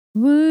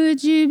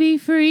Would you be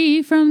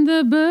free from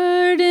the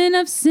burden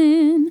of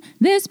sin?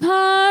 There's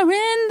power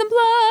in the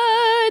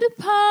blood,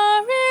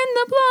 power in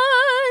the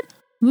blood.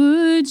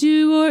 Would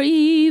you or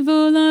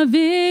evil a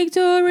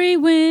victory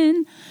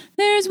win?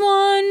 There's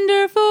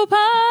wonderful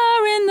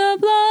power in the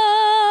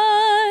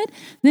blood.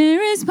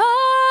 There is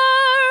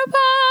power,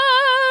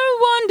 power,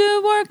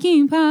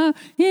 wonder-working power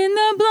in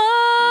the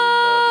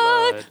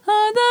blood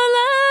of the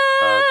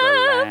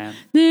Lamb.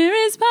 There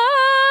is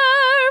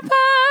power,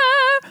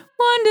 power,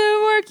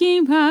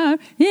 wonder-working power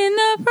in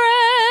the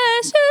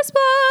precious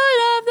blood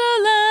of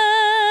the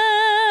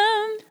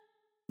Lamb.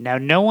 Now,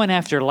 no one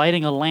after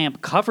lighting a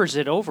lamp covers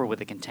it over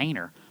with a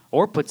container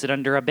or puts it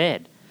under a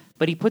bed,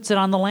 but he puts it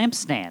on the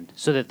lampstand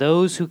so that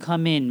those who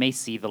come in may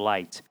see the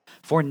light.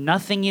 For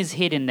nothing is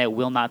hidden that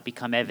will not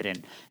become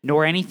evident,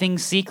 nor anything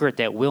secret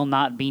that will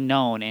not be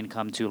known and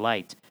come to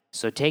light.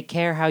 So take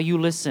care how you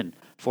listen,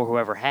 for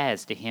whoever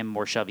has, to him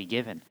more shall be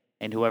given,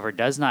 and whoever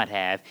does not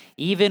have,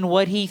 even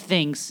what he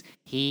thinks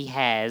he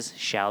has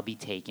shall be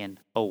taken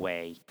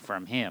away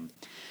from him.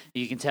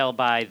 You can tell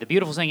by the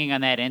beautiful singing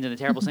on that end and the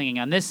terrible singing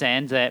on this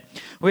end that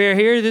we're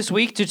here this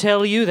week to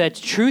tell you that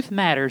truth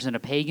matters in a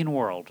pagan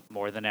world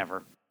more than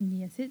ever.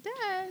 Yes, it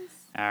does.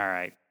 All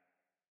right.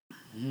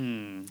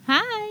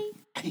 Hi.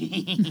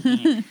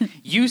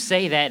 You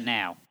say that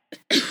now.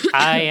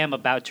 I am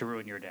about to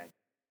ruin your day.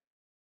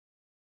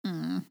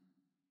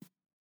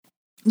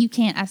 You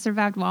can't. I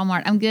survived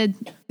Walmart. I'm good.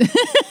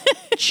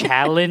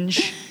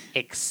 Challenge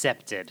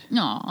accepted.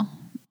 Aw.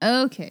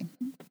 Okay.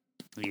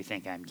 Who do you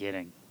think I'm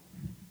kidding?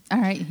 All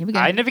right, here we go.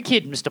 I never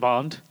kid, Mr.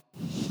 Bond.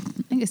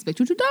 I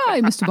expect you to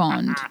die, Mr.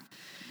 Bond.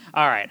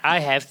 All right, I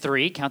have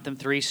three. Count them,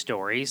 3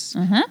 stories.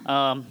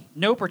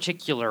 No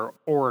particular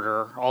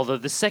order, although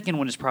the second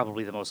one is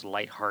probably the most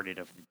lighthearted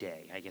of the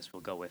day. I guess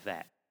we'll go with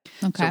that.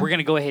 Okay. So we're going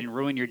to go ahead and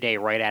ruin your day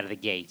right out of the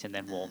gate, and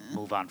then we'll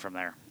move on from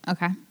there.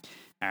 Okay.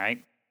 All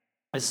right?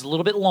 This is a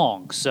little bit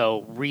long,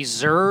 so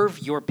reserve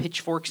your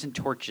pitchforks and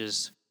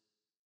torches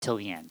till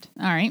the end.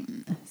 All right.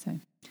 So,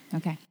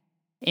 okay.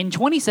 In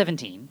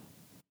 2017,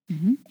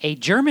 a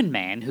German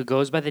man who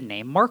goes by the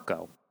name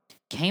Marco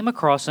came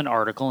across an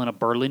article in a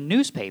Berlin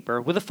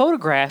newspaper with a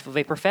photograph of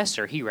a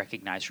professor he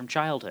recognized from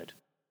childhood.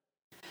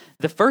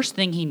 The first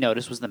thing he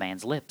noticed was the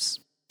man's lips.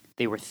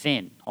 They were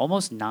thin,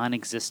 almost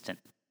non-existent,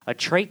 a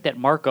trait that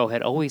Marco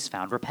had always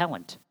found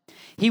repellent.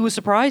 He was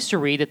surprised to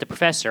read that the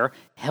professor,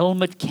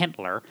 Helmut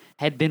Kentler,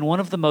 had been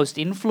one of the most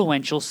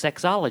influential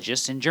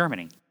sexologists in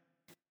Germany.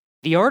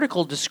 The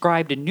article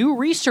described a new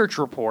research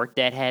report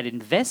that had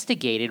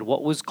investigated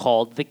what was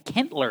called the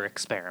Kentler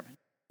experiment.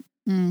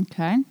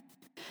 Okay.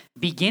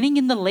 Beginning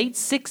in the late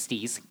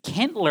 60s,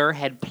 Kentler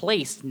had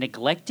placed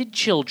neglected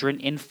children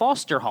in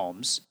foster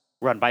homes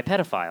run by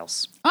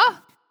pedophiles.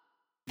 Oh!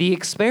 The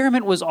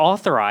experiment was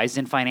authorized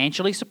and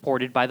financially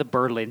supported by the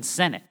Berlin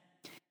Senate.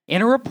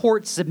 In a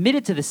report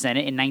submitted to the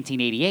Senate in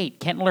 1988,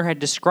 Kentler had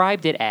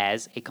described it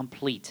as a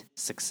complete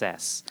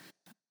success.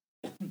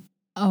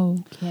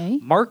 Okay.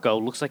 Marco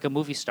looks like a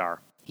movie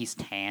star. He's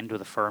tanned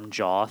with a firm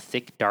jaw,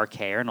 thick dark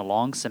hair, and a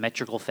long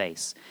symmetrical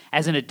face.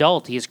 As an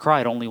adult, he has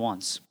cried only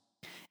once.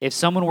 If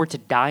someone were to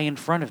die in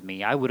front of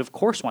me, I would of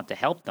course want to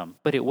help them,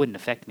 but it wouldn't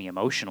affect me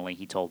emotionally,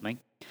 he told me.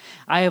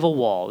 I have a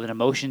wall, and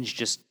emotions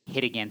just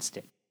hit against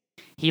it.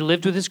 He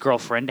lived with his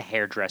girlfriend, a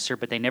hairdresser,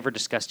 but they never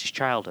discussed his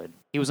childhood.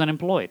 He was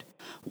unemployed.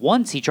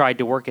 Once he tried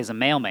to work as a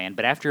mailman,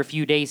 but after a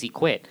few days he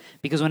quit,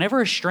 because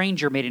whenever a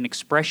stranger made an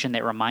expression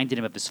that reminded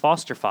him of his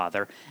foster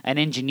father, an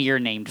engineer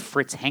named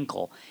Fritz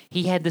Henkel,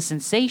 he had the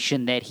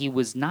sensation that he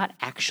was not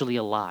actually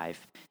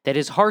alive, that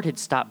his heart had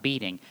stopped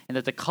beating, and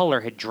that the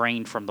color had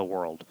drained from the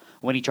world.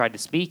 When he tried to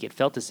speak, it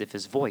felt as if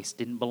his voice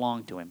didn't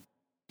belong to him.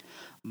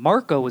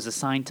 Marco was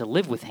assigned to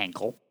live with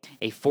Henkel,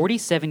 a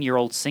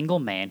 47-year-old single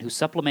man who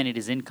supplemented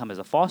his income as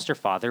a foster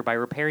father by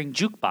repairing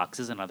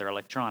jukeboxes and other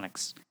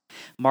electronics.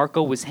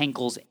 Marco was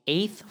Henkel's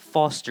 8th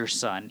foster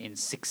son in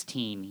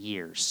 16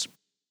 years.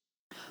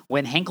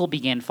 When Henkel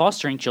began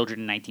fostering children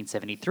in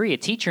 1973, a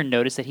teacher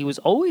noticed that he was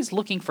always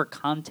looking for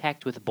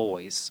contact with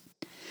boys.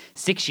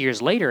 6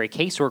 years later, a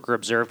caseworker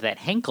observed that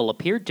Henkel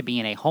appeared to be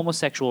in a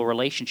homosexual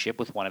relationship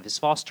with one of his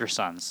foster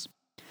sons.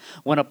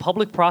 When a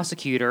public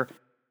prosecutor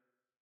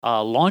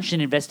launched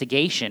an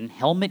investigation,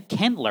 Helmut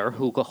Kentler,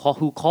 who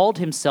called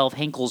himself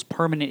Henkel's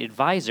permanent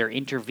advisor,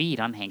 intervened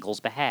on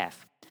Henkel's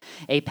behalf.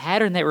 A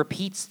pattern that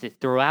repeats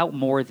throughout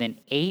more than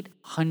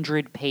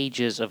 800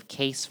 pages of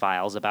case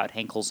files about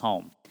Henkel's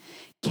home.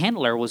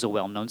 Kentler was a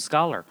well-known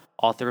scholar,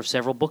 author of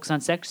several books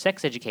on sex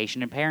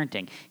education and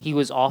parenting. He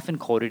was often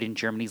quoted in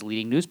Germany's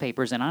leading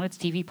newspapers and on its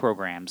TV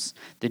programs.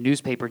 The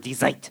newspaper Die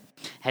Zeit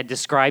had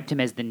described him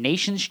as the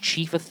nation's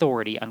chief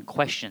authority on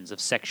questions of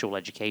sexual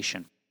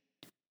education.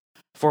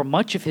 For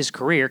much of his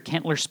career,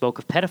 Kentler spoke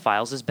of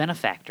pedophiles as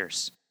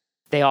benefactors.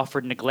 They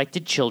offered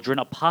neglected children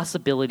a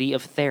possibility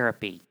of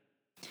therapy.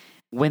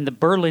 when the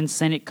Berlin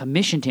Senate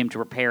commissioned him to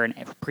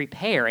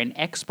prepare an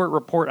expert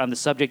report on the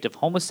subject of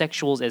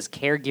homosexuals as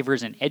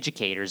caregivers and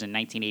educators in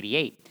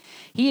 1988.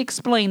 He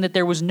explained that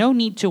there was no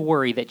need to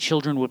worry that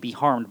children would be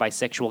harmed by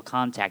sexual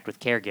contact with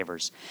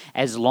caregivers,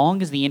 as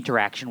long as the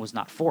interaction was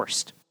not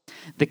forced.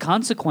 The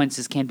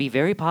consequences can be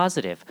very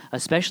positive,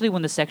 especially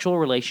when the sexual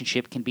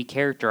relationship can be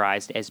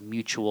characterized as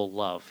mutual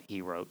love,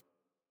 he wrote.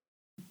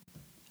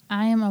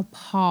 I am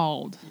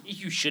appalled.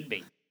 You should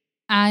be.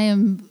 I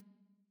am...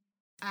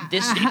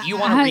 If you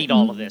want to read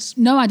all of this.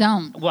 No, I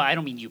don't. Well, I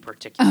don't mean you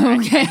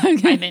particularly. Okay.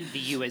 I meant the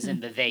you as in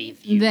the they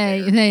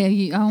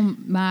view. Oh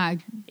my.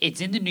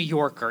 It's in the New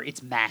Yorker.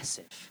 It's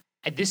massive.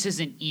 This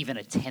isn't even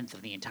a tenth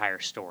of the entire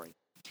story.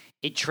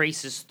 It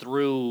traces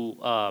through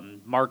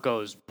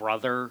Marco's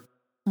brother,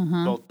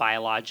 both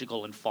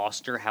biological and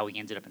foster, how he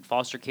ended up in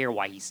foster care,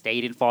 why he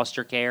stayed in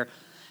foster care,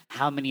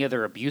 how many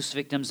other abuse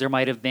victims there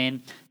might have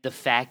been, the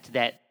fact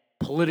that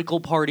political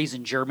parties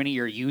in Germany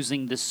are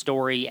using this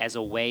story as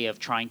a way of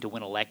trying to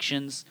win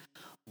elections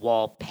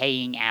while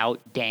paying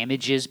out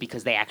damages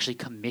because they actually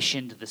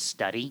commissioned the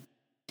study.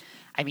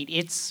 I mean,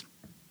 it's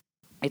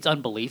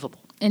unbelievable.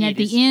 And at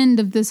the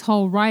end of this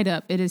whole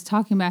write-up, it is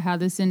talking about how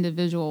this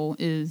individual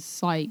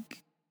is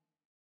like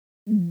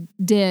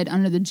dead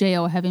under the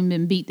jail, having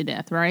been beat to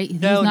death. Right?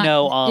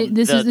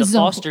 The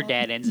foster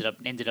dad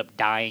ended up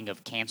dying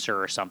of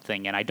cancer or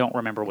something, and I don't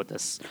remember what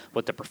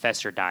the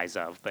professor dies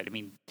of. But I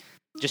mean.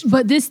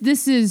 But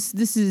this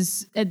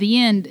is at the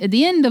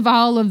end of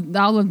all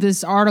of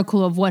this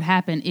article of what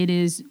happened, it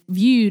is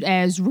viewed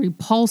as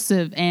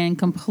repulsive and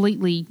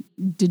completely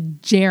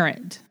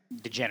degenerate.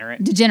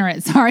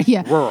 Sorry,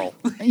 yeah. Rural.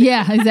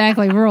 Yeah,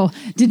 exactly. Rural.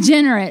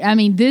 Degenerate. I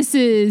mean, this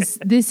is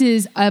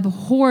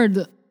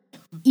abhorred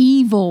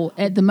evil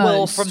at the most.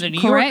 Well, from the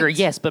New Yorker,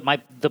 yes, but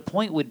the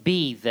point would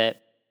be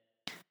that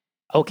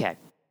okay.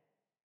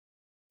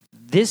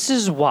 This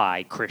is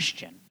why,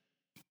 Christian,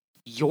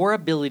 your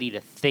ability to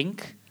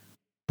think,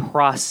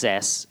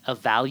 process,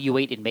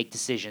 evaluate, and make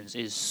decisions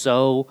is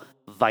so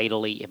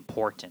vitally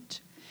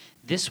important.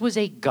 This was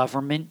a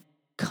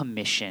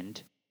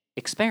government-commissioned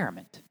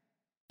experiment.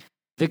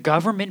 The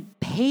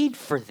government paid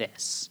for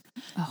this,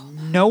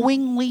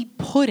 knowingly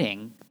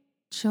putting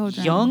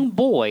young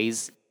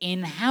boys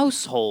in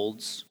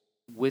households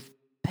with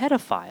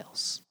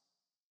pedophiles.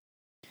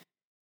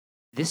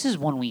 This is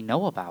one we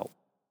know about.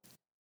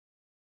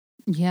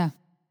 Yeah.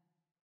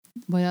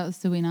 What else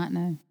do we not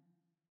know?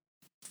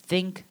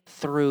 Think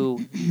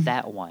through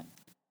that one.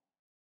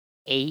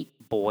 8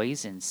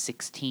 boys in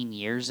 16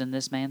 years in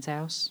this man's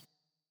house?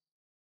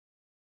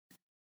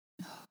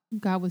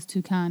 God was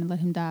too kind to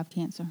let him die of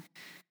cancer.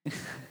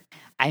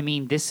 I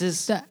mean, this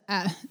is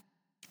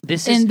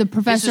the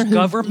professor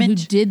who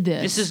did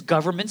this. This is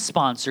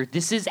government-sponsored.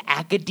 This is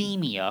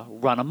academia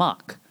run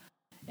amok.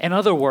 In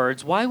other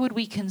words, why would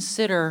we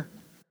consider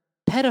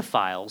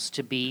pedophiles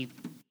to be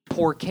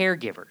poor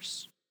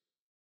caregivers?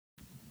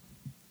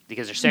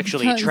 Because they're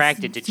sexually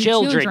attracted to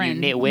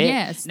children, you nitwit.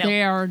 Yes, now,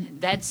 they are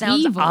that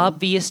sounds evil.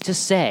 Obvious to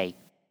say.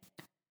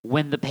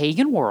 When the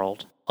pagan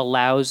world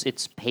allows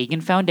its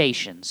pagan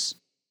foundations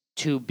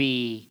to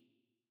be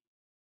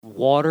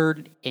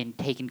watered and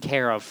taken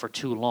care of for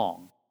too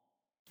long,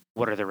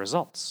 what are the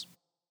results?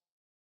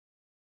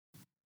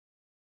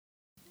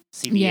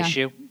 See the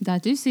issue? I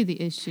do see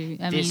the issue.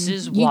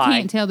 You why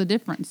can't tell the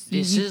difference.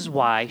 This is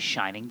why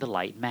shining the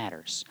light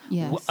matters.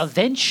 Yes.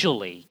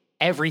 Eventually,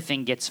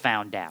 everything gets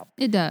found out.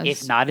 It does.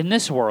 If not in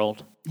this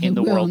world, in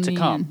the world to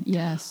come.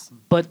 Yes.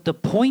 But the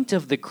point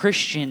of the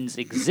Christian's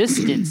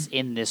existence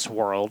in this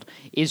world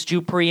is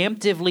to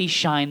preemptively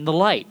shine the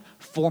light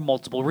for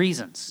multiple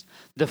reasons.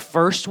 The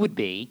first would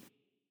be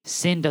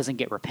sin doesn't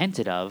get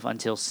repented of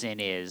until sin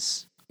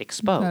is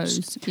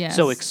exposed. Yes.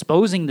 So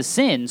exposing the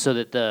sin so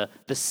that the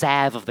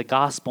salve of the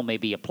gospel may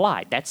be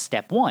applied. That's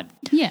step 1.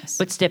 Yes.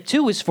 But step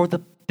 2 is for the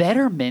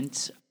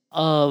betterment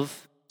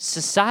of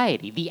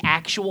society, the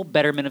actual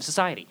betterment of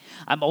society.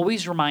 I'm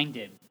always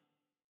reminded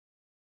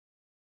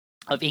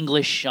of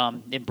English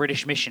and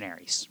British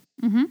missionaries.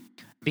 Mm-hmm.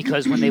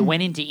 Because when they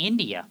went into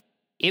India,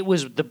 it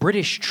was the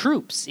British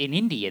troops in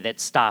India that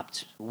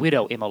stopped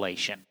widow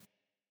immolation.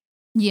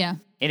 Yeah.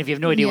 And if you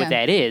have no idea what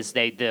that is,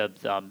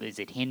 is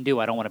it Hindu?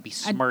 I don't want to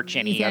besmirch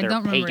any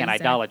other pagan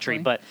idolatry,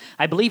 but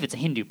I believe it's a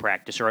Hindu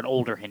practice or an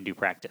older Hindu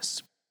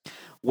practice,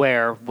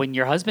 where when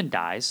your husband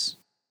dies,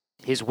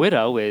 his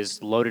widow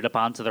is loaded up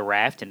onto the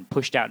raft and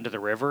pushed out into the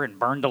river and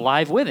burned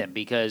alive with him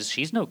because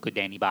she's no good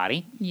to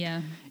anybody.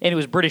 Yeah. And it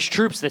was British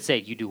troops that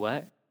said, "You do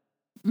what?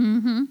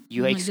 Mm-hmm.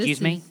 You excuse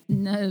me?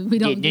 No, we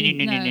don't.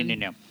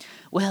 No.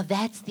 Well,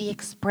 that's the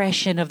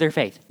expression of their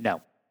faith.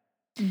 No.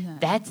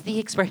 That's the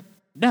expression.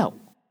 No.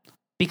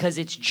 Because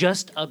it's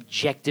just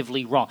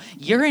objectively wrong.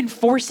 You're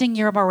enforcing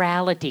your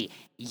morality.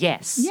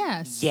 Yes.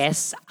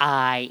 Yes,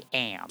 I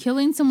am.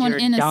 Killing someone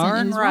innocent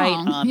darn is right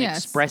wrong.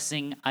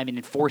 I'm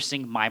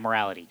enforcing my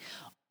morality.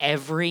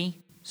 Every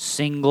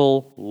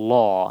single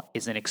law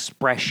is an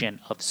expression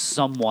of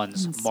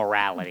someone's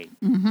morality.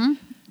 Mm-hmm.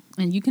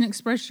 and you can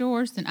express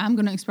yours, then I'm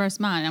going to express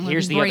mine. I'm going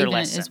Here's to be the brave other in it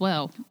lesson. as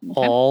well.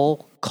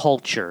 All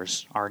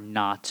cultures are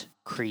not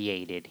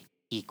created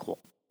equal.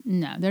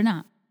 No, they're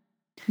not.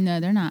 No,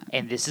 they're not.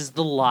 And this is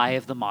the lie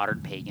of the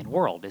modern pagan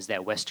world, is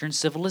that Western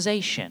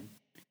civilization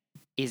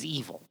is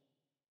evil.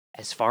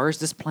 As far as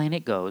this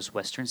planet goes,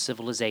 Western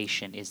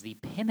civilization is the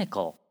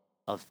pinnacle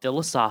of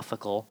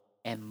philosophical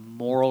and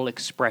moral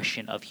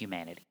expression of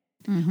humanity.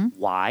 Mm-hmm.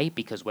 Why?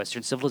 Because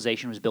Western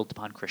civilization was built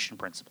upon Christian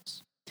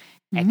principles.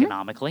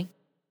 Economically,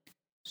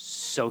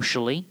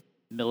 socially,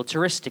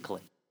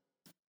 militaristically,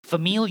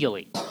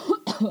 familially,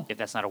 if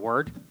that's not a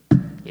word,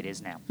 it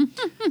is now,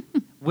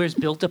 was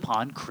built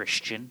upon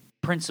Christian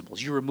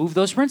principles. You remove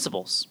those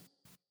principles,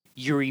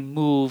 you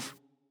remove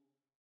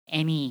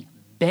any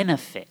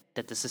benefit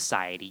that the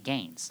society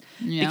gains.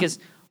 Yeah. Because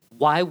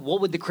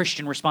what would the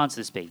Christian response to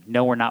this be?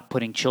 No, we're not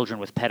putting children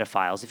with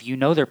pedophiles. If you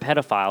know they're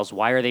pedophiles,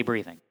 why are they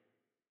breathing?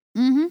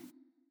 Mm-hmm.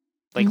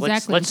 Like,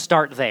 Exactly. let's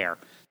start there.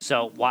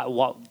 So why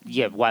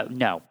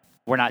no,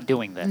 we're not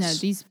doing this. No,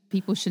 these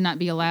people should not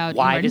be allowed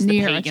Why anywhere does the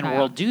near a pagan child.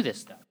 world do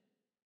this stuff?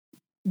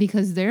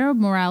 Because their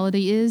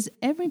morality is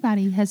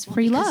everybody has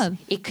free Because love.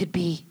 It could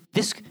be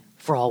this,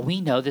 for all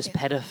we know, this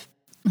Pedophile.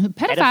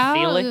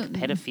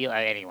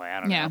 anyway, I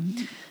don't Yeah.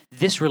 know.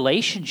 This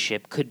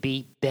relationship could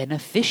be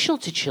beneficial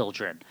to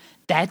children.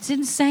 That's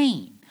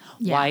insane.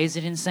 Yeah. Why is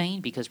it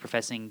insane? Because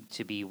professing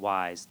to be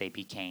wise, they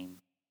became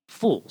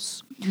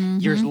fools. Mm-hmm.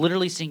 You're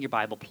literally seeing your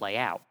Bible play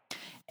out.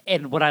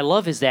 And what I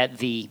love is that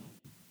the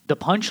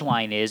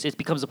punchline is it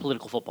becomes a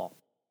political football.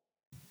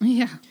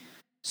 Yeah.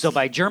 So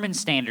by German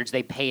standards,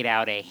 they paid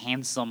out a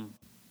handsome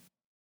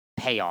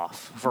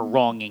payoff for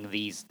wronging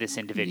this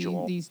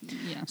individual.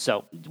 Yeah.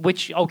 So,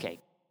 which okay,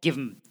 give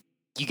them,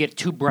 you get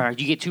two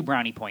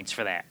brownie points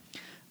for that.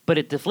 But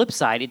at the flip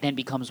side, it then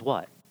becomes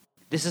what?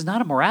 This is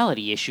not a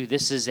morality issue.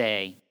 This is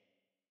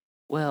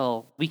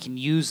we can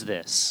use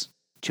this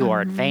to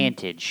our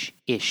advantage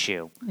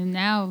issue. And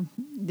now,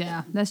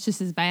 yeah, that's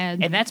just as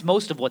bad. And that's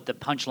most of what the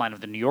punchline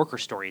of the New Yorker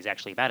story is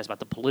actually about, is about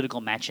the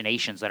political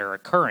machinations that are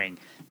occurring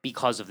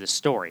because of this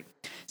story.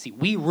 See,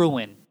 we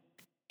ruin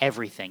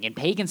everything. And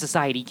pagan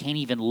society can't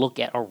even look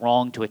at a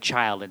wrong to a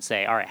child and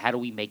say, all right, how do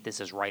we make this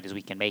as right as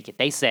we can make it?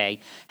 They say,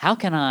 how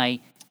can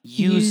I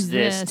use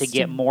this to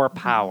get more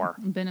power?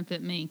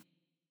 Benefit me.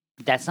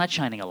 That's not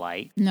shining a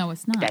light. No,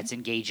 it's not. That's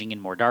engaging in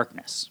more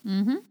darkness.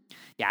 Mm-hmm.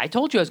 Yeah, I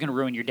told you I was going to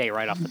ruin your day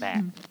right off the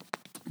bat.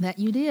 That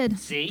you did.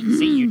 See,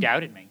 you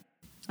doubted me.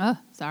 Oh,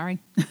 sorry.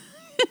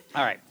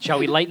 All right, shall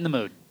we lighten the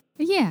mood?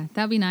 Yeah,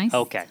 that'd be nice.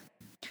 Okay.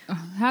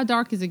 How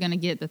dark is it going to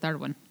get, the third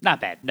one? Not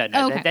bad. No.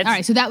 Okay. All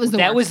right, so that was the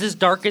that worst. was as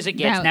dark as it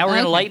gets. That- Now we're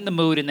going to okay. lighten the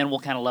mood, and then we'll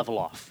kind of level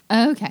off.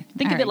 Okay.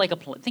 Think all of it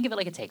right.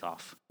 like a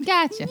takeoff.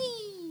 Gotcha.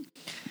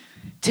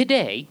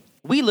 Today,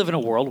 we live in a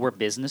world where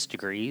business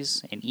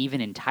degrees and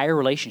even entire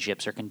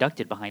relationships are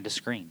conducted behind a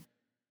screen.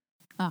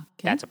 Okay.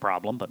 That's a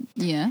problem, but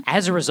Yeah.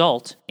 as a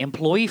result,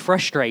 employee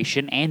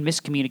frustration and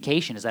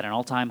miscommunication is at an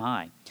all-time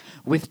high,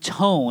 with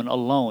tone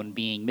alone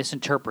being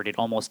misinterpreted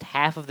almost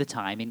half of the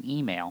time in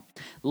email,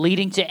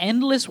 leading to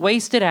endless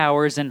wasted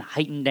hours and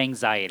heightened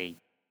anxiety.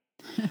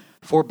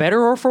 For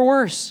better or for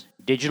worse,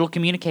 digital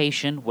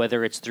communication,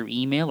 whether it's through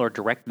email or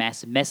direct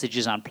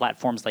messages on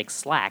platforms like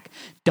Slack,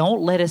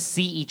 don't let us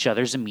see each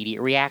other's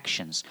immediate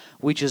reactions,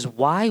 which is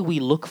why we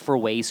look for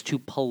ways to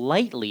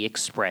politely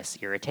express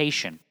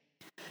irritation.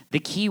 The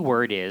key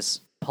word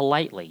is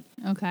politely,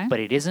 Okay. but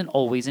it isn't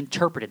always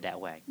interpreted that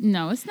way.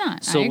 No, it's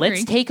not. So I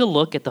let's agree. take a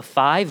look at the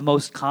 5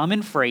 most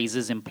common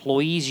phrases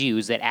employees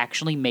use that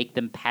actually make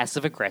them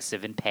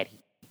passive-aggressive and petty.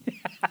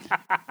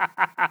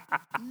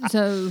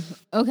 So,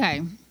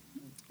 okay.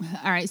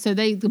 All right. So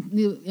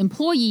the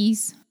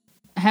employees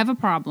have a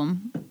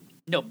problem.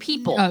 No,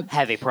 people Uh,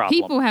 have a problem.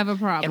 People have a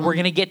problem. And we're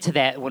going to get to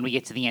that when we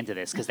get to the end of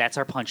this, because that's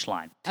our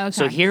punchline. Okay.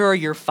 So here are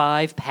your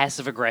 5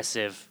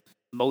 passive-aggressive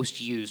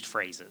most used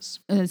phrases.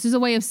 This is a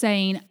way of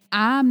saying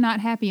I'm not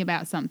happy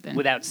about something.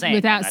 Without saying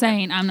Without I'm not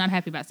saying I'm not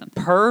happy about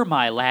something. Per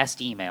my last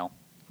email,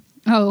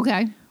 Oh,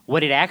 okay.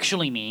 what it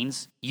actually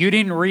means, you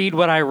didn't read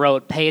what I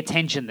wrote, pay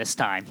attention this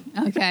time.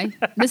 Okay.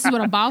 This is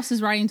what a boss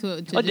is writing to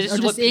Oh, this or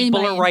is what just people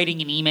anybody. are writing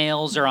in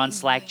emails or on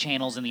Slack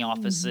channels in the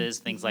offices,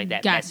 things like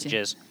that, Gotcha.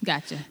 messages.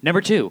 Gotcha.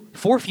 Number 2,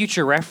 for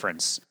future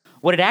reference,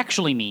 what it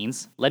actually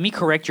means, let me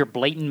correct your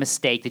blatant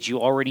mistake that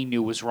you already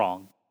knew was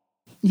wrong.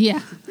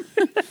 Yeah.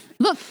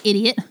 Look,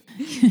 idiot.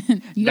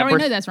 You already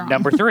know that's wrong.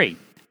 Number 3,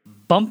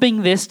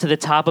 bumping this to the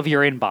top of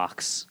your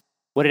inbox.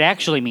 What it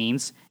actually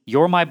means,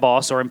 you're my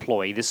boss or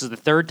employee. This is the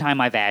 3rd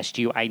time I've asked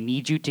you. I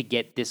need you to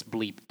get this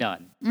bleep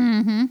done.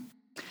 Mm-hmm.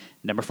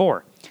 Number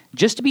 4,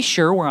 just to be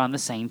sure we're on the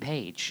same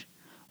page.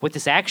 What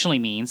this actually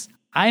means,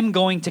 I'm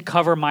going to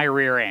cover my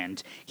rear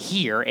end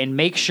here and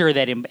make sure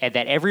that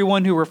that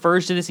everyone who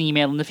refers to this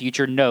email in the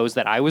future knows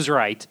that I was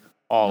right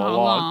all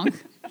along.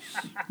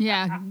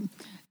 Yeah.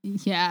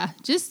 Yeah.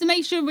 Just to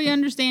make sure we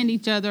understand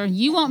each other.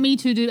 You want me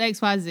to do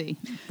XYZ.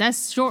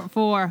 That's short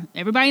for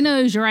everybody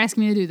knows you're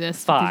asking me to do this.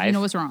 'cause 5, You know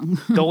what's wrong.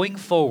 going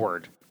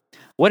forward.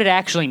 What it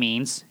actually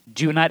means,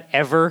 do not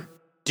ever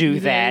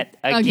do that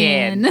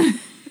again.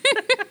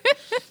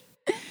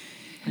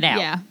 Now,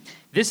 Yeah.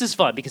 this is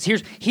fun because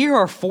here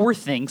are 4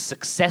 things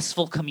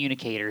successful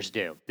communicators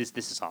do. This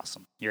is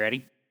awesome. You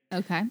ready?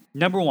 Okay.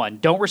 Number 1,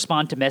 don't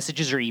respond to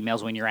messages or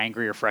emails when you're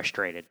angry or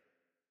frustrated.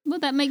 Well,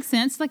 that makes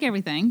sense. Like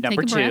everything.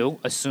 Number Take a 2,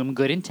 assume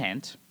good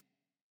intent.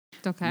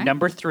 breath. Okay.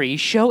 Number 3,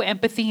 show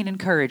empathy and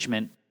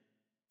encouragement.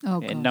 Oh,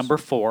 And gosh. number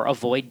 4,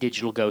 avoid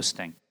digital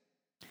ghosting.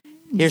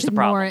 Just Here's the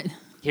ignore problem. it.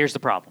 Here's the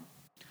problem.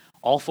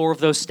 All 4 of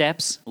those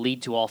steps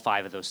lead to all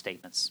 5 of those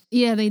statements.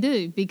 Yeah, they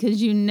do,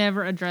 because you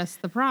never address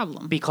the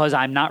problem. Because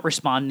I'm not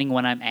responding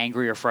when I'm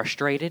angry or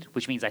frustrated,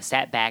 which means I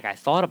sat back, I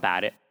thought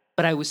about it,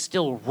 but I was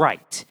still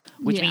right,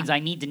 which Yeah. means I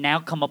need to now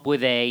come up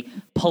with a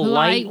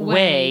polite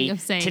way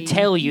of saying to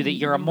tell you that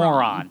you're a wrong.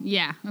 moron.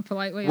 Yeah, a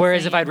polite way.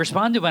 Whereas of if saying, I'd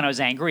responded when I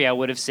was angry, I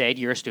would have said,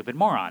 you're a stupid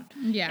moron.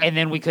 Yeah. And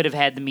then we could have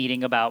had the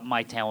meeting about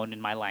my tone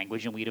and my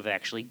language, and we'd have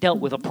actually dealt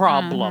with a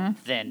problem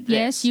than this.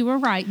 yes, you were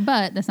right,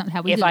 but that's not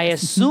how we If do I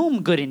this.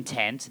 assume good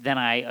intent, then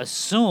I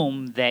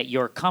assume that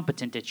you're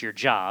competent at your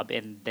job,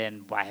 and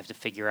then I have to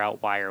figure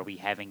out why are we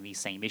having these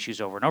same issues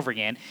over and over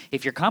again.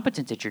 If you're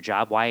competent at your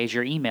job, why is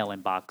your email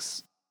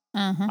inbox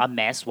a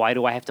mess? Why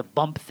do I have to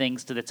bump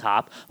things to the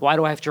top? Why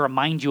do I have to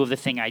remind you of the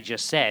thing I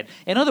just said?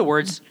 In other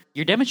words,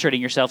 you're demonstrating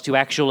yourself to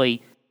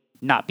actually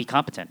not be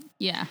competent.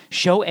 Yeah.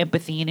 Show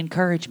empathy and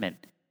encouragement.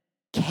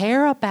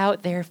 Care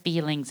about their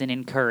feelings and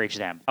encourage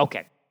them.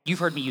 Okay, you've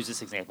heard me use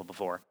this example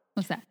before.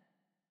 What's that?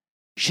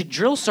 Should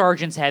drill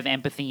sergeants have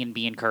empathy and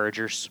be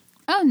encouragers?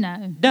 Oh,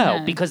 no.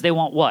 No, because they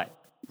want what?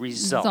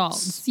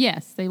 Results.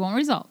 Yes, they want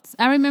results.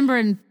 I remember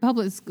in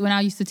when I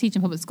used to teach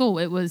in public school,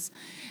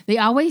 they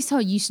always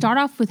told you start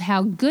off with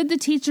how good the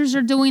teachers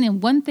are doing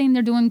and one thing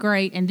they're doing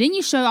great, and then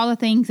you show all the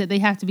things that they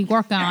have to be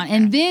working on,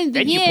 and then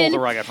Then you pull the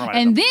rug out from under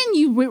and them. then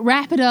you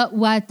wrap it up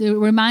with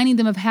reminding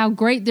them of how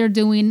great they're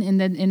doing in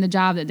the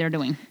job that they're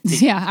doing.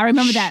 Yeah, I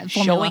remember that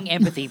formula. Showing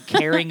empathy,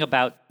 caring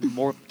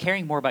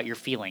more about your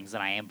feelings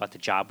than I am about the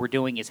job we're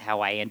doing is how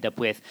I end up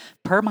with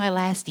per my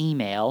last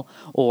email,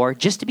 or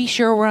just to be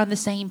sure we're on the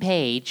same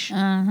page.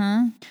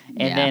 And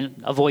Yeah. then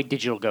avoid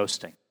digital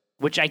ghosting,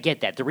 which I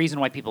get that. The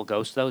reason why people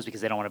ghost those is because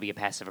they don't want to be a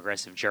passive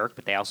aggressive jerk,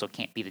 but they also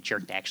can't be the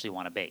jerk they actually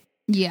want to be.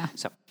 Yeah,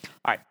 So,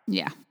 all right,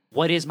 yeah.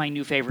 what is my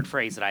new favorite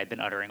phrase that I've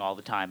been uttering all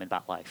the time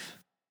about life?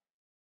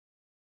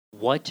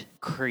 What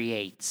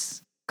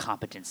creates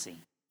competency?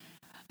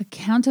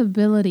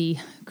 Accountability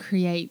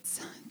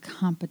creates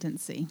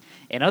competency.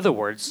 In other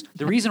words,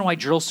 the reason why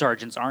drill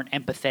sergeants aren't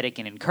empathetic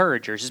and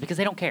encouragers is because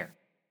they don't care.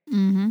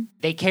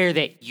 They care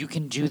that you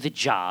can do the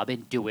job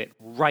and do it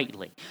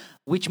rightly,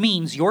 which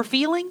means your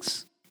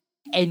feelings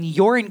and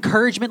your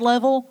encouragement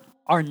level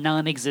are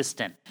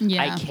non-existent.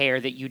 Yeah. I care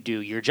that you do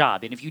your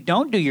job. And if you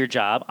don't do your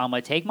job, I'm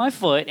going to take my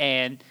foot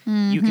and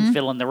you can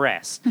fill in the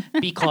rest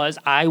because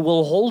I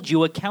will hold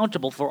you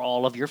accountable for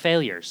all of your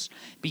failures.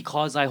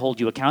 Because I hold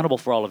you accountable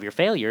for all of your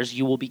failures,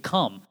 you will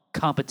become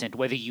competent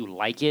whether you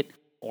like it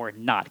or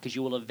not, because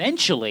you will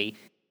eventually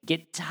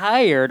get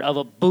tired of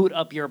a boot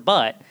up your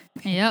butt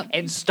Yep.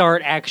 and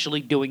start actually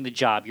doing the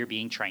job you're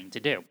being trained to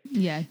do.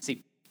 Yeah.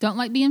 See, Don't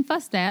like being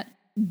fussed at.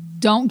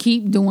 Don't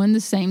keep doing the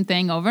same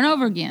thing over and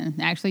over again.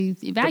 Actually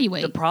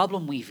evaluate. the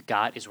problem we've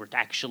got is I'm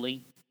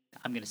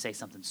going to say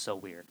something so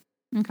weird.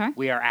 Okay.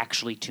 We are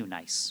actually too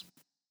nice.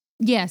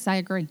 Yes, I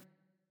agree.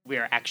 We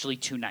are actually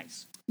too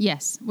nice.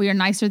 Yes, we are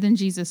nicer than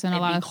Jesus in a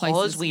lot of places.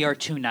 Because we are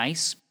too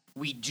nice,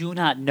 we do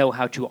not know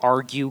how to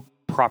argue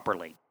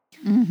properly.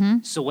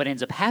 So what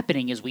ends up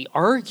happening is we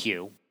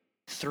argue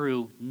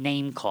through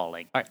name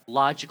calling. All right,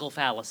 logical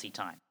fallacy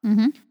time.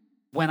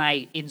 When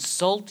I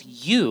insult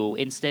you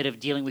instead of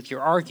dealing with your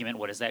argument,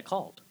 what is that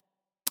called?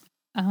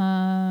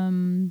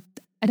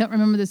 I don't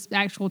remember this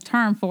actual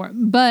term for it,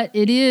 but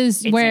it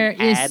is It's where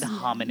an it's ad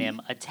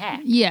hominem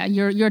attack. yeah,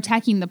 you're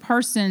attacking the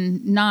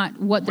person, not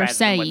what they're rather than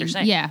saying. what they're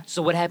saying. Yeah.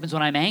 So what happens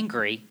when I'm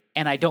angry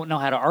and I don't know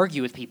how to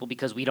argue with people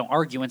because we don't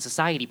argue in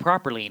society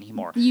properly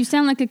anymore? You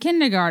sound like a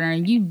kindergartner,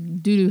 you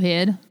doo-doo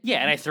head. Yeah,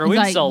 and I throw It's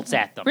like, insults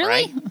at them,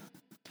 really?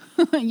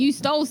 right? You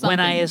stole something. When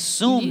I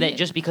assume You that idiot.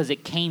 just because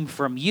it came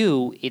from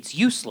you, it's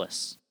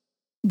useless.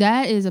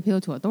 That is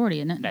appeal to authority,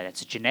 isn't it? No,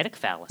 that's a genetic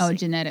fallacy. Oh,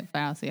 genetic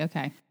fallacy.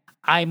 Okay.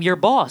 I'm your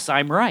boss.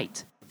 I'm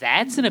right.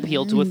 That's an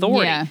appeal to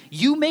authority. Yeah.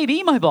 You may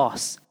be my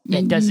boss.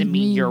 That You doesn't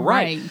mean you're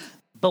right. right.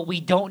 But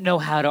we don't know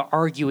how to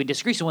argue and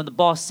disagree. So when the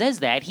boss says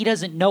that, he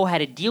doesn't know how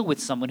to deal with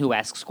someone who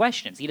asks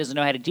questions. He doesn't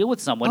know how to deal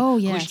with someone Oh,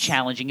 who's yes.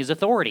 challenging his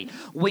authority.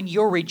 When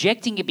you're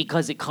rejecting it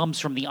because it comes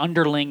from the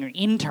underling or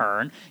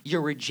intern,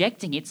 you're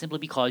rejecting it simply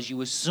because you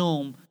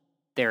assume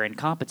they're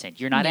incompetent.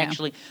 You're not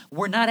Yeah.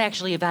 we're not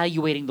actually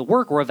evaluating the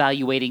work, we're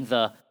evaluating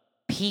the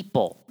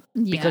people.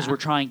 Because Yeah. we're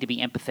trying to be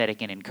empathetic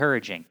and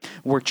encouraging.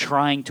 We're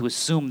trying to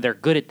assume they're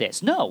good at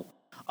this. No.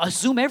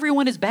 Assume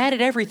everyone is bad at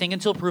everything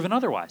until proven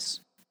otherwise.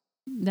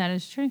 That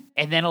is true.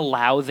 And then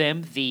allow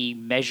them the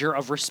measure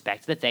of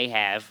respect that they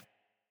have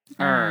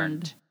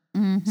earned.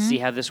 See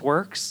how this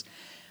works?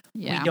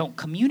 Yeah. We don't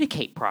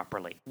communicate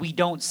properly. We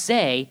don't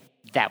say,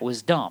 that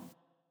was dumb.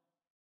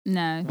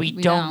 No. We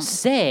don't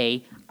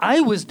say,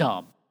 I was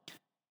dumb.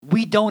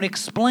 We don't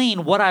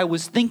explain what I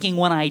was thinking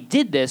when I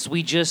did this.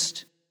 We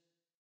just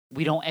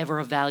We don't ever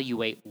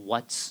evaluate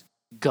what's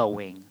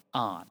going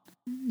on.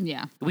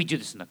 Yeah. We do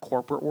this in the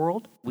corporate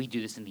world. We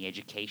do this in the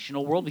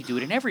educational world. We do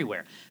it in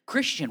everywhere.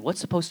 Christian, what's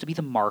supposed to be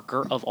the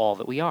marker of all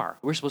that we are?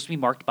 We're supposed to be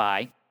marked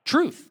by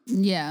truth.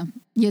 Yeah.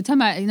 Yeah.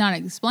 Talking about not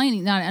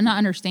explaining, not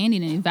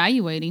understanding and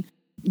evaluating.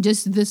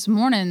 Just this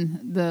morning,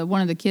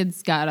 one of the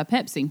kids got a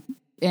Pepsi.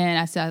 And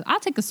I said, I'll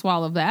take a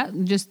swallow of that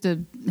just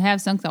to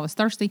have some because I was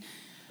thirsty.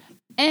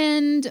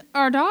 And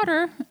our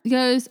daughter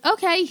goes,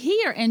 okay,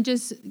 here, and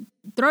just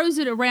throws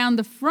it around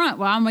the front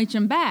while I'm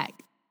reaching back.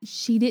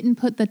 She didn't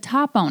put the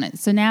top on it.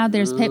 So now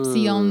there's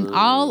Pepsi on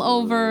all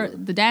over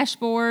the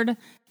dashboard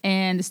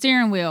and the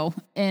steering wheel.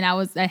 And I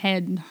was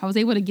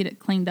able to get it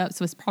cleaned up.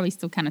 So it's probably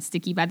still kind of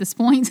sticky by this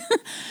point.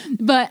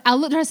 But I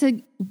looked at her and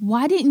said,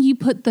 why didn't you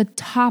put the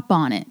top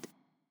on it?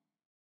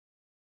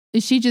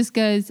 And she just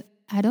goes,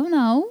 I don't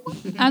know.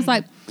 I was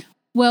like,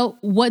 well,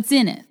 what's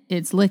in it?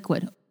 It's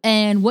liquid.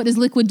 And what does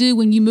liquid do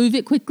when you move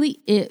it quickly?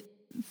 It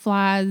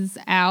flies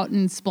out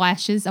and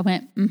splashes. I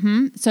went,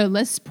 So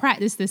let's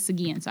practice this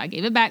again. So I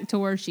gave it back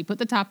to her. She put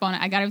the top on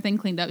it. I got everything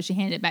cleaned up. She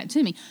handed it back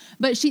to me.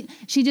 But she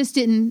just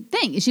didn't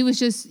think. She was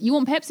just, you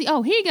want Pepsi?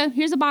 Oh, here you go.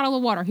 Here's a bottle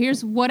of water.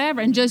 Here's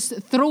whatever. And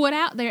just throw it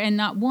out there and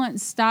not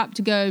once stop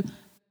to go,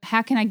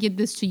 how can I give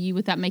this to you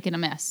without making a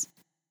mess?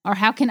 Or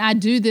how can I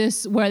do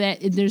this where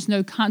there's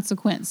no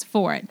consequence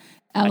for it?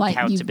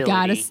 Like, you've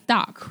got to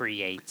stop.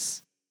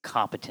 Creates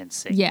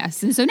competency.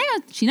 Yes. And so now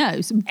she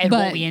knows. And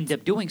what we end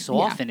up doing so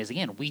often is,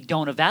 again, we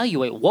don't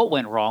evaluate what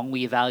went wrong.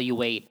 We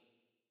evaluate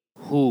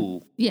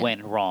who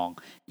went wrong.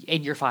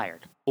 And you're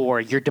fired,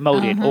 or you're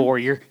demoted, or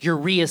you're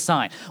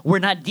reassigned. We're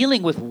not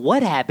dealing with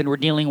what happened. We're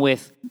dealing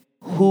with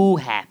who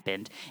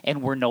happened,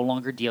 and we're no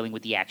longer dealing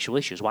with the actual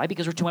issues. Why?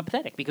 Because we're too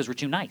empathetic, because we're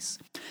too nice.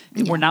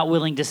 And we're not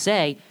willing to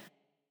say,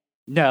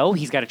 no,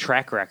 he's got a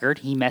track record.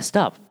 He messed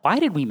up. Why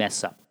did we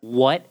mess up?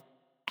 What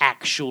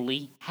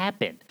actually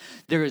happened?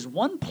 There is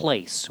one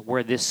place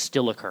where this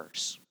still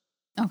occurs.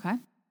 Okay.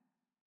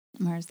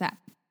 Where's that?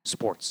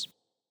 Sports.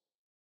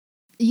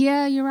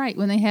 Yeah, you're right.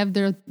 When they have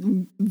their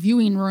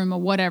viewing room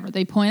or whatever,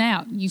 they point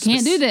out, you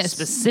can't do this.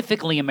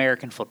 Specifically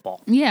American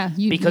football. Yeah.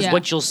 Because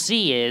what you'll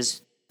see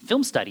is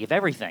film study of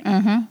everything.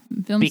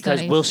 Because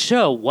studies. we'll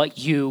show what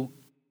you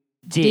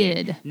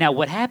did. Now,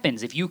 what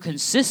happens if you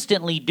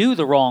consistently do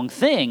the wrong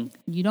thing?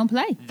 You don't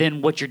play.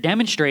 Then what you're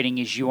demonstrating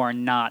is you are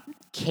not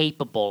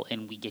capable,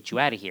 and we get you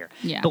out of here.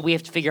 Yeah. But we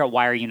have to figure out,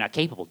 why are you not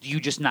capable? Do you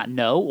just not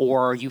know,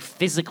 or are you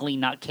physically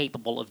not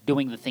capable of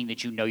doing the thing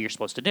that you know you're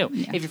supposed to do?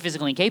 Yeah. If you're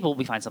physically incapable,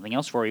 we find something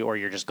else for you, or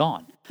you're just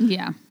gone.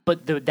 Yeah.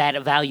 But that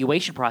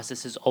evaluation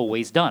process is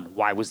always done.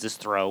 Why was this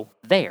throw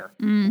there?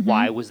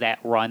 Why was that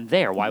run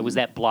there? Why was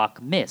that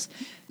block missed?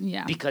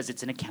 Yeah. Because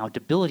it's an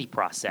accountability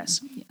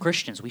process. Yeah.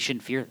 Christians, we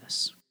shouldn't fear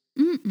this.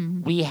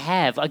 We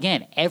have,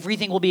 again,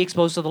 everything will be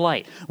exposed to the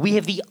light. We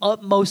have the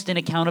utmost in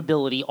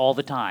accountability all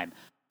the time.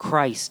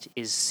 Christ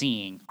is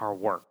seeing our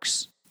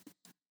works.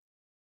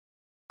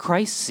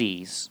 Christ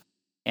sees,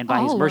 and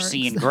by his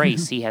mercy and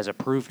grace, he has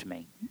approved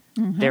me.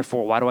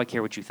 Therefore, why do I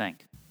care what you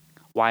think?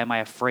 Why am I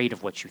afraid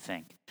of what you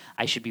think?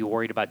 I should be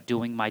worried about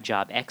doing my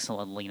job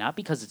excellently, not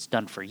because it's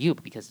done for you,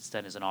 but because it's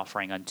done as an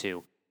offering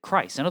unto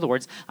Christ. In other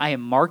words, I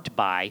am marked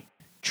by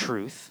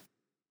truth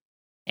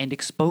and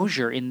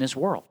exposure in this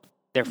world.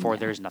 Therefore,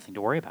 there is nothing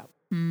to worry about.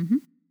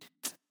 Number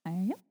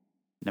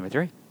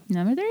 3.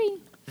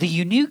 The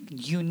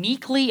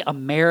uniquely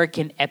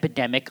American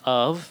epidemic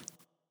of...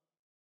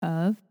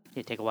 Of?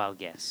 Yeah, take a wild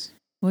guess.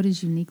 What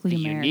is uniquely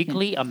American? The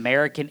uniquely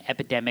American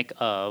epidemic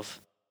of...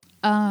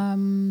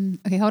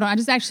 Okay, hold on. I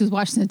just actually was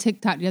watching a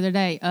TikTok the other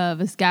day of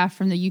this guy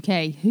from the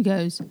UK who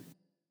goes,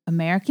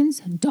 Americans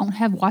don't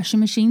have washing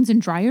machines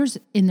and dryers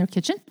in their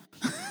kitchen?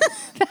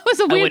 That was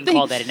a weird thing. I wouldn't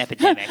call that an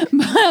epidemic.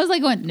 But I was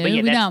like, no, but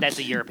yeah, we don't. That's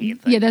a European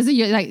thing. Yeah, that's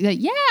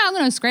I'm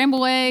going to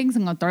scramble eggs.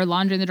 I'm going to throw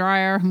laundry in the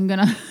dryer. I'm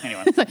going to...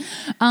 Anyway. It's like,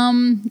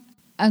 I'm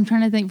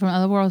trying to think from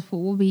other worlds, what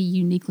will be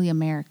uniquely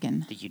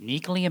American? The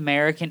uniquely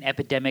American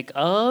epidemic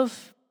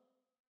of...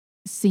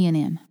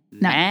 CNN.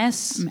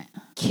 Mass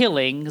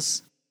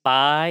killings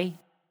by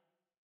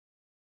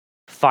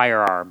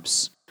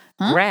firearms.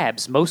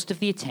 Grabs most of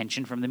the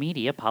attention from the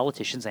media,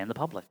 politicians, and the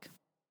public.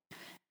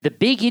 The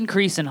big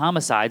increase in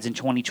homicides in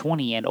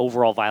 2020 and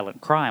overall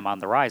violent crime on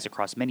the rise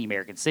across many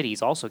American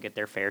cities also get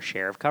their fair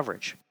share of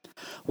coverage.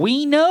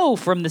 We know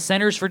from the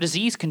Centers for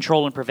Disease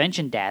Control and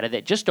Prevention data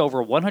that just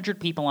over 100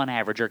 people on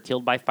average are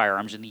killed by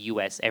firearms in the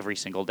U.S. every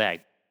single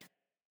day.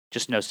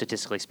 Just know,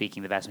 statistically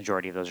speaking, the vast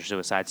majority of those are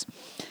suicides.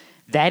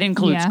 That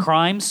includes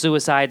crimes,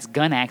 suicides,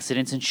 gun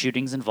accidents, and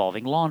shootings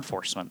involving law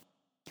enforcement.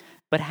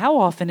 But how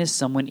often is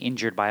someone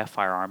injured by a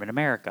firearm in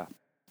America?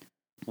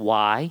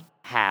 Why,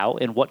 how,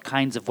 and what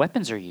kinds of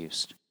weapons are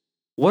used?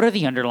 What are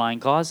the underlying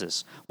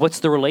causes? What's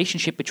the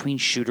relationship between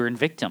shooter and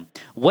victim?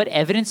 What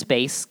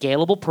evidence-based,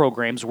 scalable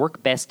programs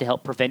work best to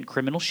help prevent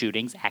criminal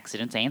shootings,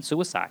 accidents, and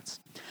suicides?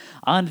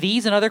 On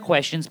these and other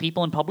questions,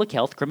 people in public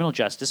health, criminal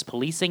justice,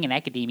 policing, and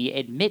academia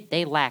admit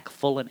they lack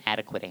full and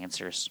adequate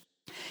answers.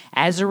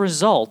 As a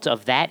result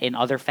of that and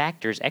other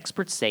factors,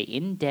 experts say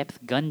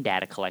in-depth gun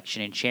data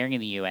collection and sharing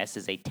in the U.S.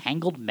 is a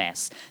tangled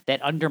mess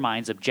that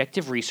undermines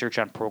objective research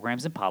on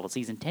programs and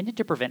policies intended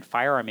to prevent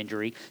firearm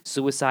injury,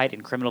 suicide,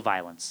 and criminal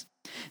violence.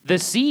 The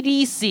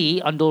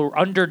CDC,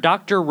 under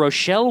Dr.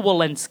 Rochelle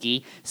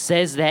Walensky,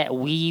 says that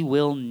we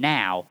will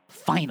now,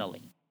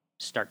 finally,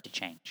 start to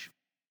change.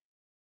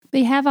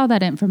 They have all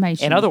that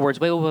information. In other words,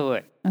 wait.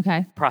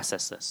 Okay.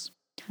 Process this.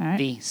 All right.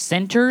 The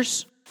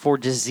Centers for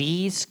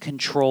Disease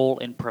Control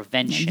and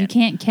Prevention You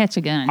can't catch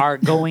a gun. are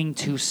going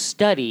to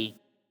study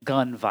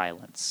gun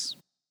violence.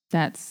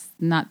 That's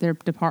not their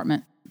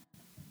department.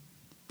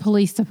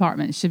 Police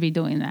department should be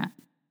doing that.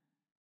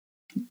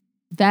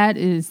 That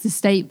is the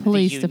state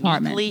police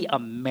department. The uniquely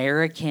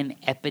American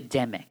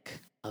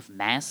epidemic of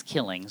mass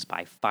killings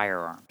by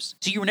firearms.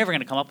 So you were never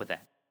going to come up with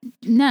that.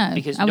 No,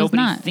 Because I was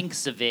nobody not.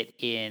 thinks of it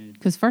in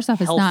Because first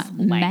off, it's health not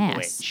mass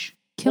language.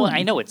 killing. Well,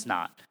 I know it's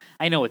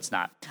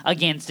not.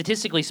 Again,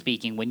 statistically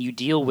speaking, when you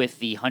deal with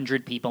the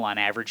 100 people on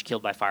average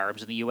killed by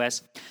firearms in the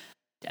U.S.,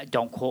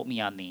 don't quote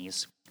me on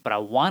these, but I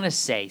want to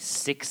say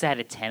 6 out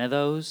of 10 of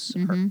those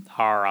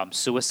are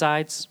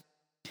suicides.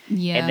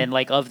 Yeah. And then,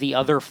 like, of the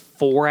other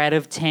 4 out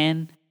of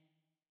 10,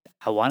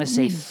 I want to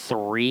say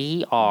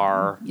 3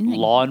 are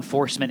law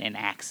enforcement and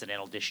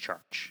accidental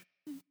discharge.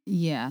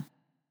 Yeah.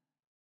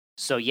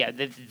 So, yeah,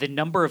 the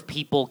number of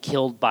people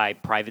killed by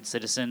private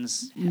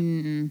citizens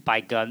by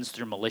guns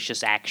through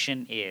malicious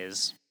action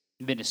is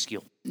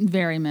minuscule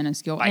Very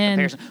minuscule. by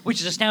comparison,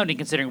 which is astounding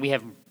considering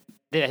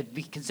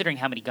considering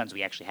how many guns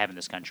we actually have in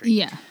this country.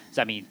 Yeah.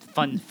 So, I mean,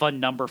 fun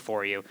number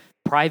for you.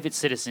 Private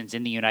citizens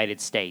in the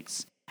United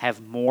States have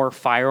more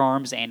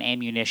firearms and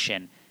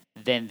ammunition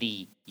than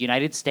the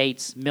United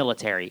States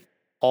military,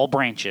 all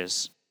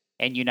branches,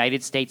 and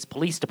United States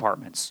police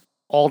departments,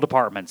 all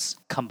departments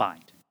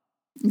combined.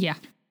 Yeah.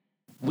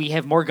 We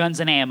have more guns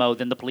and ammo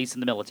than the police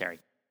and the military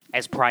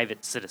as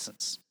private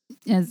citizens.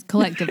 As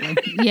collectively.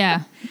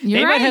 Yeah. You're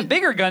They right. might have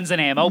bigger guns and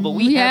ammo, but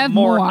we have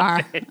more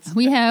of it.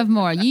 We have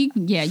more.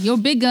 Your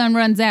big gun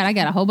runs out. I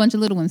got a whole bunch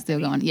of little ones still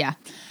going. Yeah.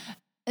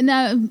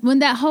 Now, when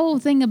that whole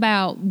thing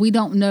about we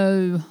don't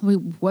know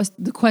what's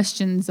the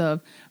questions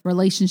of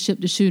relationship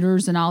to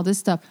shooters and all this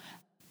stuff,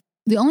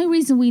 the only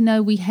reason we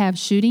know we have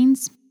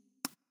shootings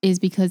is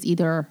because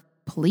either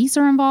police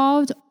are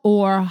involved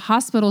or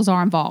hospitals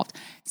are involved.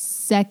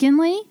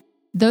 Secondly,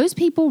 those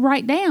people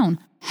write down,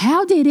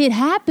 how did it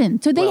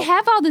happen? So they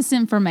have all this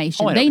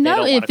information. I know, they but they know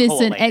don't if wanna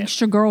it's an collate it.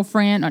 extra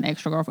girlfriend or an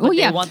extra girlfriend. But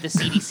they want the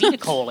CDC to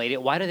collate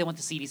it. Why do they want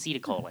the CDC to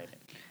collate it?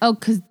 Oh,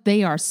 because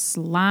they are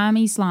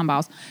slimy slime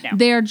balls. Now-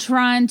 They're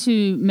trying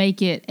to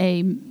make it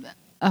a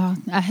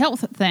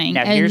health thing.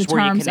 Now, in here's the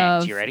where you terms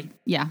connect. of, You ready?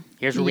 Yeah.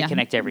 Here's where we Yeah.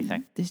 connect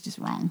everything. This is just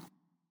wrong.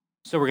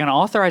 So we're going to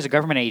authorize a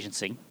government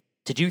agency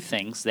to do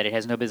things that it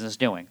has no business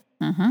doing.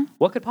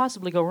 What could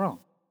possibly go wrong?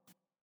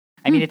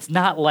 I mean, it's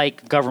not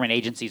like government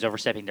agencies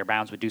overstepping their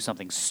bounds would do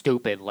something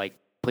stupid like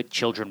put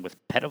children with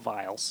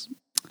pedophiles.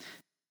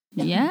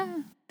 Yeah.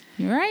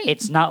 You're right.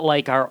 It's not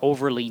like our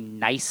overly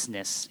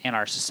niceness in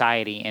our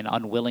society and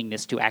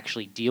unwillingness to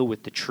actually deal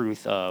with the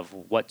truth of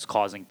what's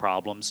causing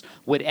problems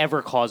would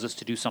ever cause us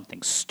to do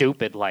something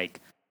stupid like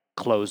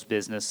close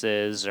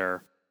businesses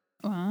or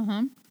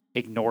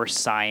ignore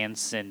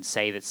science and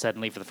say that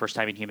suddenly for the first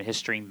time in human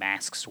history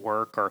masks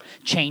work or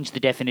change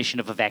the definition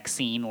of a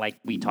vaccine like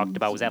we talked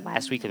about. Was that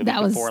last week or the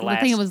week before last?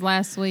 I think it was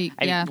last week.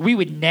 Yeah. We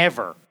would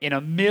never in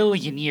a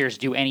million years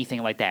do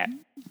anything like that.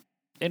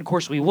 And of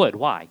course we would.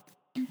 Why?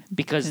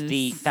 Because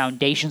the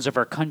foundations of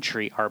our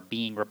country are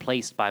being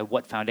replaced by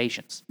what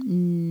foundations?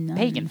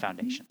 Pagan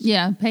foundations.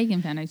 Yeah,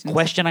 pagan foundations.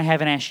 Question I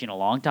haven't asked you in a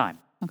long time.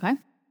 Okay.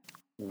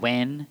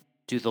 When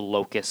do the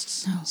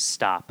locusts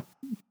stop?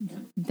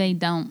 They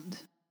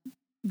don't.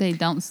 They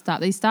don't stop.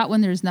 They stop when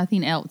there's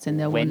nothing else, and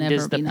there will When never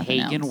does the be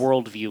nothing pagan else.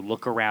 worldview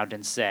look around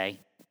and say,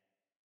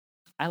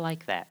 I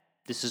like that.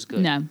 This is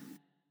good. No.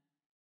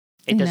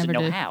 It They doesn't never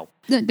know do. how.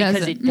 It Because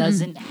doesn't. it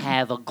doesn't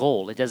have a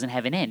goal. It doesn't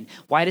have an end.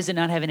 Why does it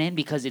not have an end?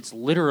 Because it's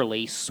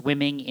literally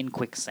swimming in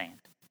quicksand.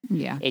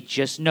 Yeah. It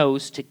just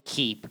knows to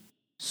keep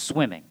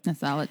swimming.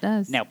 That's all it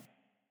does. Now,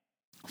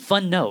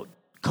 fun note,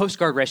 Coast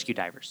Guard rescue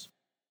divers.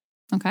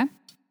 Okay.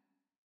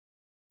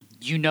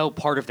 You know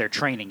part of their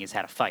training is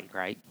how to fight,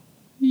 right?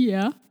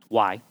 Yeah.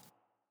 Why?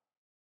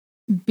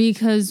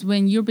 Because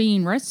when you're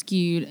being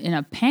rescued in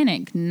a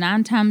panic,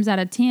 9 times out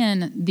of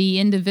 10, the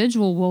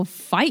individual will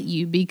fight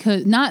you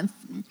because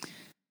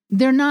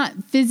they're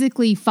not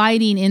physically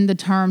fighting in the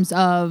terms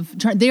of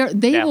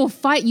they will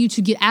fight you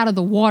to get out of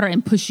the water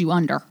and push you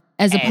under,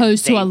 as And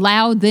opposed to they-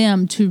 allow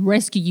them to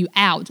rescue you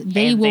out.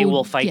 They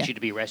will fight you to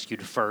be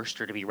rescued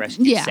first or to be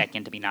rescued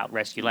second, to be not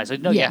rescued last.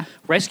 No, Yeah.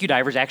 rescue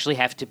divers actually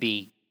have to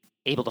be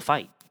able to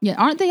fight. Yeah,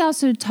 aren't they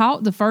also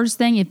taught the first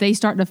thing if they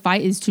start to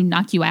fight is to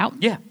knock you out?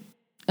 Yeah.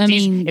 I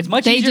mean, it's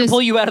much they easier to just-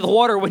 pull you out of the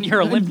water when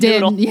you're a limp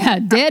dead, noodle. yeah,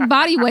 dead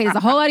body weight is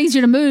a whole lot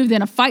easier to move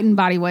than a fighting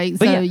body weight.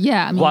 So But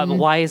yeah, I mean,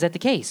 why is that the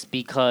case?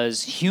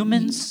 Because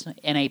humans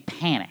in a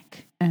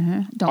panic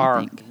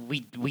don't think.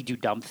 we do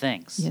dumb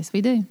things. Yes,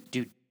 we do.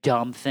 Do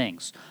dumb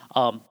things.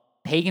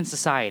 Pagan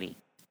society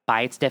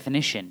by its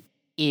definition,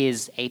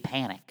 is a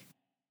panic.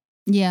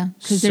 Yeah.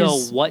 So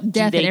what do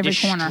death they at every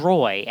corner.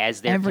 destroy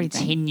as they're Everything.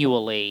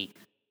 continually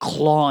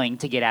clawing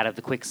to get out of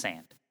the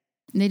quicksand?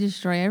 They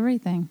destroy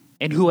everything.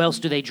 And who else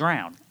do they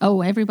drown?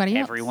 Oh, everybody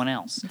else. Everyone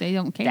else. They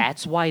don't care.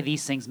 That's why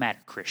these things matter,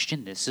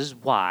 Christian. This is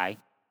why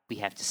we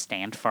have to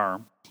stand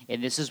firm.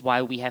 And this is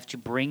why we have to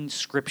bring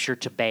Scripture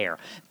to bear.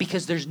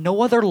 Because there's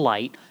no other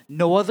light,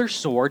 no other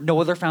sword,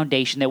 no other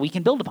foundation that we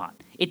can build upon.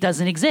 It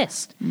doesn't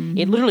exist.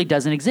 It literally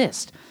doesn't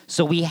exist.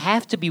 So we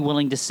have to be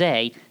willing to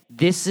say,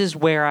 this is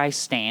where I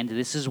stand,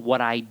 this is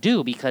what I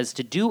do. Because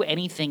to do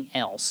anything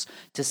else,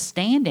 to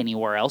stand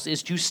anywhere else,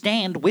 is to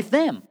stand with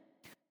them,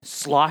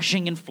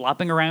 sloshing and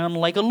flopping around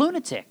like a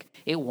lunatic.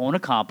 It won't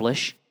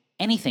accomplish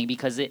anything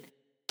because it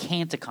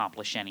can't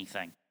accomplish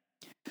anything.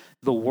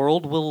 The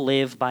world will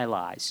live by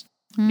lies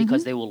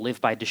because they will live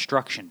by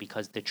destruction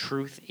because the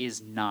truth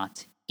is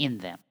not in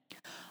them.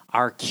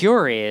 Our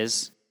cure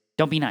is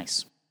don't be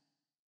nice.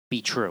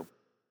 Be true.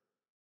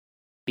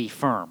 Be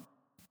firm.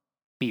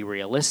 Be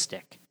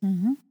realistic.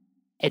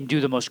 And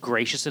do the most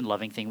gracious and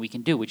loving thing we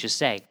can do, which is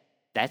say,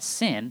 that's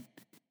sin.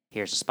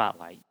 Here's a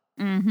spotlight.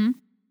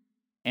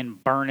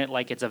 And burn it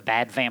like it's a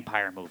bad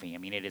vampire movie. I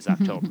mean, it is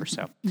October,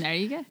 so. There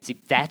you go.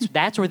 See,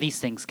 that's where these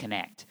things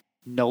connect.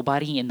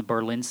 Nobody in the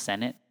Berlin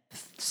Senate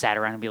sat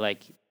around and be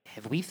like,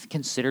 have we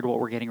considered what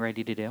we're getting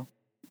ready to do?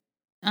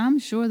 I'm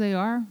sure they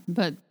are,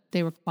 but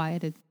they were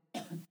quieted.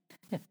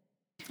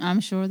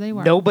 I'm sure they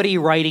were. Nobody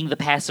writing the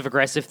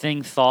passive-aggressive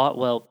thing thought,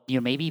 well,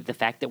 maybe the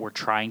fact that we're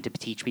trying to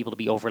teach people to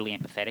be overly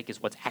empathetic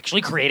is what's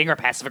actually creating our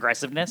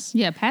passive-aggressiveness.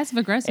 Yeah,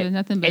 passive-aggressive is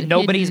nothing but And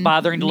nobody's hidden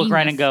bothering to look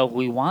around and meanness. go,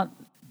 we want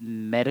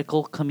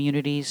medical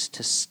communities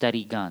to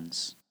study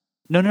guns.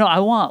 No, I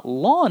want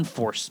law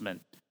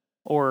enforcement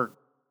or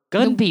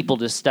gun people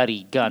to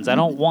study guns. I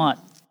don't want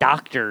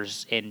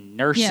doctors and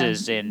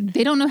nurses and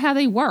They don't know how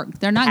they work.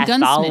 They're not gunsmiths.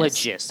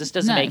 pathologists. This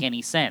doesn't No. make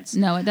any sense.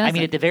 No, it I mean,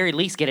 doesn't. at the very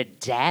least, get a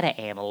data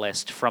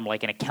analyst from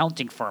like an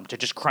accounting firm to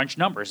just crunch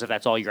numbers if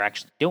that's all you're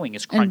actually doing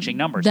is crunching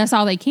numbers. That's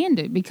all they can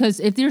do because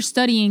if they're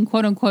studying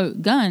quote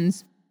unquote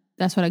guns,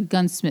 that's what a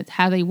gunsmith,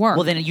 how they work.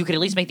 Well, then you could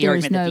at least make the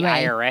There's argument that no the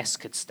way. IRS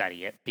could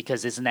study it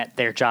because isn't that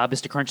their job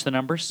is to crunch the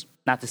numbers,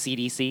 not the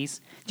CDC's?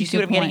 Do you see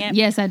Good what I'm getting point. at?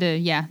 Yes, I do.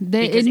 Yeah.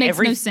 Because It makes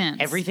no sense.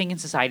 Everything in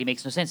society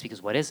makes no sense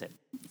because what is it?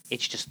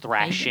 It's just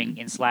thrashing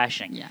and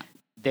slashing. Yeah.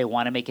 They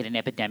want to make it an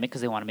epidemic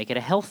because they want to make it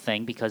a health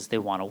thing because they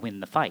want to win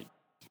the fight.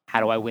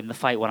 How do I win the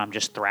fight when I'm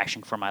just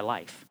thrashing for my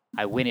life?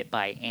 I win it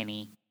by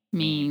any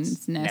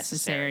means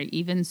necessary,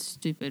 even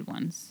stupid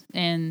ones.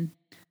 And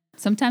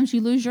sometimes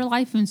you lose your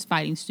life in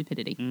fighting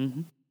stupidity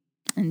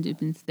and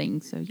doing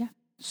things. So, yeah.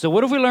 So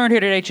what have we learned here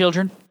today,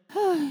 children?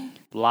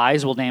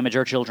 Lies will damage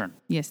our children.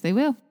 Yes, they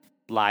will.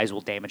 Lies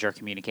will damage our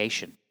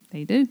communication.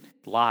 They do.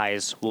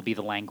 Lies will be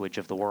the language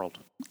of the world.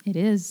 It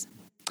is.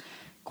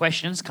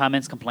 Questions,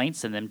 comments, complaints,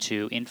 send them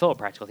to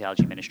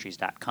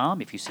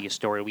info@practicaltheologyministries.com. If you see a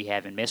story we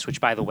haven't missed, which,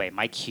 by the way,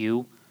 my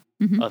queue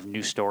of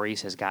new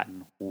stories has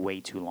gotten way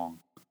too long.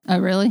 Oh,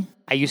 really?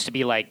 I used to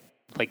be like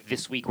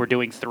this week we're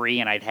doing 3,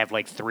 and I'd have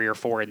like 3 or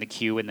 4 in the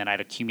queue, and then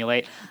I'd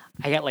accumulate.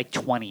 I got like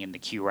 20 in the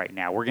queue right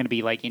now. We're going to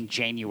be like in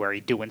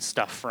January doing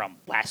stuff from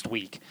last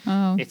week.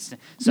 Oh. It's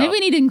so Maybe we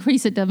need to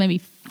increase it to maybe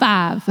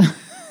 5. 5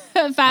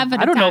 at a time.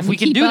 I don't know if we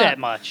can keep do up. that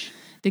much.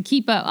 To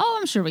keep up. Oh,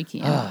 I'm sure we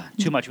can.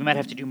 Too much. We might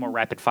have to do more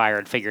rapid fire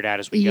and figure it out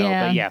as we go.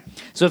 Yeah. But yeah.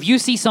 So if you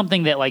see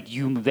something that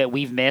that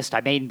we've missed, I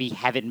maybe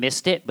haven't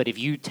missed it, but if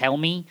you tell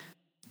me,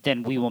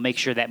 then we will make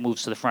sure that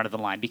moves to the front of the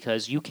line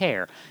because you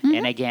care.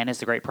 And again, as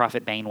the great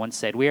prophet Bain once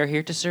said, we are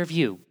here to serve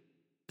you,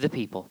 the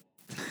people.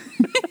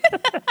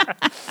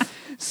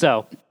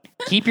 So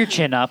keep your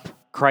chin up.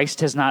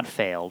 Christ has not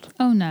failed.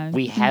 Oh, no.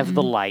 We have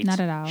the light. Not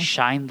at all.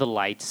 Shine the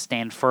light.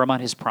 Stand firm on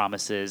his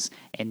promises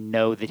and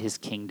know that his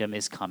kingdom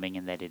is coming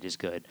and that it is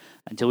good.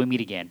 Until we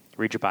meet again,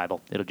 read your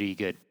Bible. It'll do you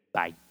good.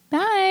 Bye.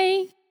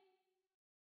 Bye.